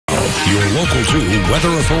your Local 2 Weather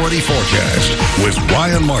Authority forecast with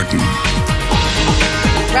Ryan Martin.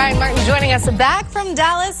 Ryan Martin joining us back from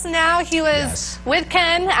Dallas now. He was with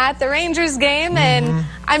Ken at the Rangers game, and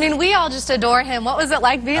I mean, we all just adore him. What was it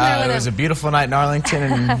like being there with him? It was a beautiful night in Arlington,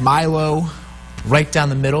 and Milo right down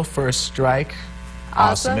the middle for a strike.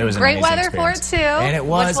 Awesome. It was an great amazing weather experience. for it, too. And it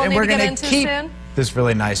was, and we're going to keep this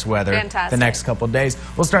really nice weather the next couple of days.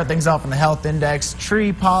 We'll start things off on the health index.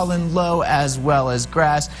 Tree pollen low as well as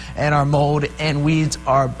grass, and our mold and weeds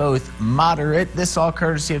are both moderate. This all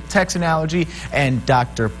courtesy of Texan Allergy and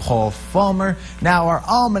Dr. Paul Fulmer. Now our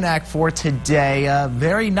almanac for today,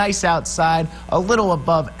 very nice outside, a little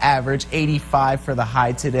above average, 85 for the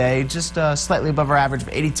high today, just slightly above our average of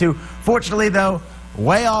 82. Fortunately though,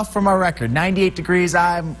 way off from our record, 98 degrees.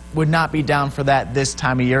 I would not be down for that this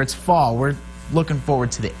time of year. It's fall. We're looking forward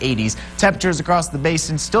to the 80s. Temperatures across the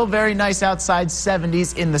basin still very nice outside,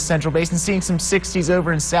 70s in the central basin, seeing some 60s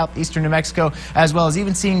over in southeastern New Mexico, as well as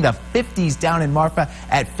even seeing the 50s down in Marfa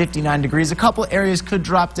at 59 degrees. A couple areas could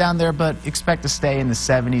drop down there, but expect to stay in the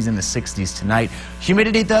 70s and the 60s tonight.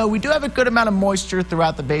 Humidity, though, we do have a good amount of moisture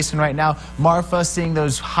throughout the basin right now. Marfa seeing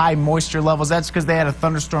those high moisture levels. That's because they had a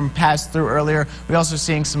thunderstorm pass through earlier. We're also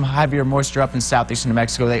seeing some heavier moisture up in southeastern New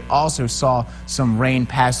Mexico. They also saw some rain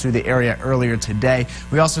pass through the area earlier today.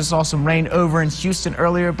 We also saw some rain over in Houston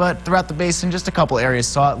earlier, but throughout the basin, just a couple areas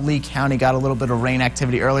saw it. Lee County got a little bit of rain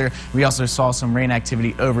activity earlier. We also saw some rain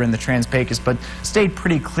activity over in the Trans-Pecos, but stayed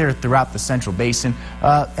pretty clear throughout the central basin.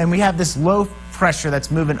 And we have this low pressure that's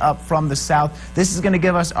moving up from the south. This is going to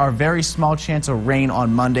give us our very small chance of rain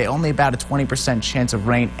on Monday, only about a 20% chance of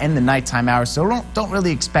rain in the nighttime hours, so don't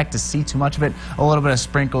really expect to see too much of it. A little bit of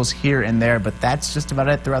sprinkles here and there, but that's just about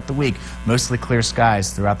it throughout the week. Mostly clear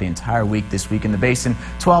skies throughout the entire week this week in the basin.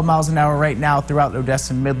 12 miles an hour right now throughout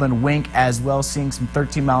Odessa, Midland, Wink as well, seeing some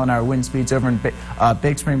 13-mile-an-hour wind speeds over in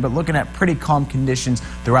Big Spring, but looking at pretty calm conditions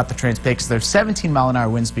throughout the Trans-Pecos. There's 17-mile-an-hour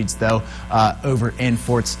wind speeds, though, over in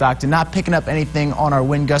Fort Stockton. Not picking up anything on our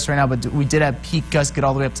wind gusts right now, but we did have peak gusts get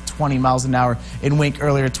all the way up to 20 miles an hour in Wink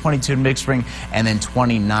earlier, 22 in Big Spring, and then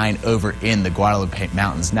 29 over in the Guadalupe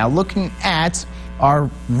Mountains. Now looking at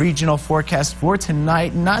our regional forecast for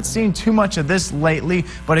tonight, not seeing too much of this lately,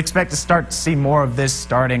 but expect to start to see more of this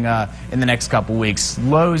starting in the next couple weeks.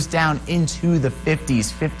 Lows down into the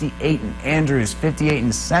 50s, 58 in Andrews, 58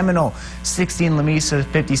 in Seminole, 60 in Lamesa,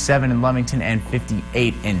 57 in Lovington, and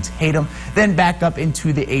 58 in Tatum. Then back up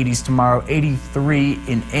into the 80s tomorrow, 83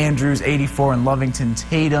 in Andrews, 84 in Lovington,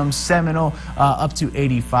 Tatum, Seminole, up to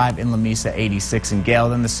 85 in Lamesa, 86 in Gale.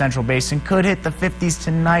 Then the Central Basin could hit the 50s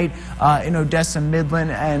tonight in Odessa,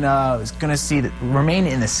 Midland, and it's going to see that remain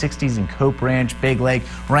in the 60s in Cope Ranch, Big Lake,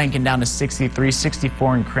 ranking down to 63,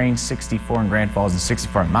 64 in Crane, 64 in Grand Falls, and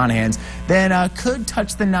 64 in Monahans. Then could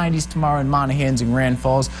touch the 90s tomorrow in Monahans and Grand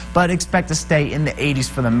Falls, but expect to stay in the 80s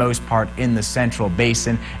for the most part in the Central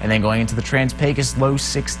Basin. And then going into the Trans-Pecos, low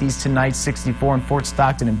 60s tonight, 64 in Fort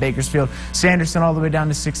Stockton and Bakersfield, Sanderson all the way down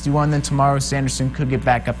to 61. Then tomorrow Sanderson could get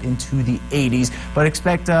back up into the 80s, but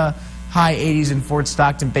expect high 80s in Fort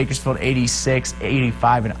Stockton, Bakersfield 86,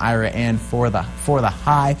 85 in Ira and for the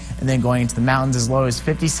high, and then going into the mountains as low as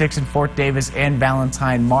 56 in Fort Davis and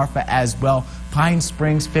Valentine, Marfa as well. Pine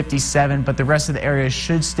Springs 57, but the rest of the area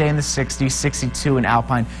should stay in the 60s, 62 in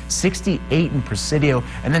Alpine, 68 in Presidio,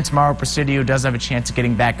 and then tomorrow Presidio does have a chance of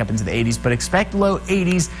getting back up into the 80s, but expect low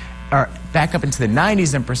 80s or back up into the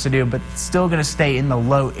 90s in Presidio, but still going to stay in the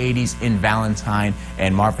low 80s in Valentine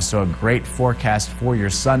and Marfa. So a great forecast for your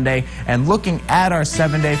Sunday. And looking at our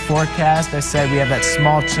 7-day forecast, I said we have that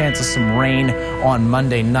small chance of some rain on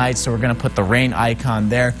Monday night, so we're going to put the rain icon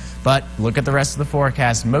there. But look at the rest of the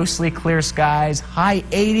forecast. Mostly clear skies, high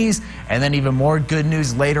 80s, and then even more good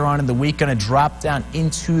news later on in the week. Going to drop down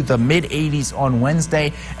into the mid 80s on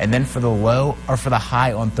Wednesday, and then for the low or for the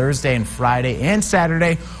high on Thursday and Friday and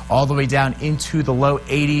Saturday, all the way down into the low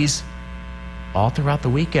 80s all throughout the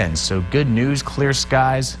weekend. So good news, clear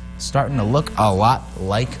skies, starting to look a lot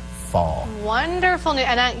like fall. Wonderful news.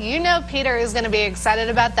 And you know Peter is going to be excited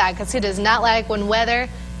about that because he does not like when weather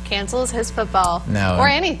cancels his football. No, or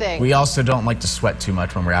anything. We also don't like to sweat too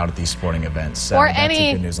much when we're out at these sporting events. So or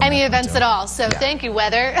any events at all. So yeah. Thank you,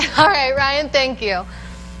 weather. All right, Ryan, thank you.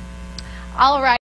 All right.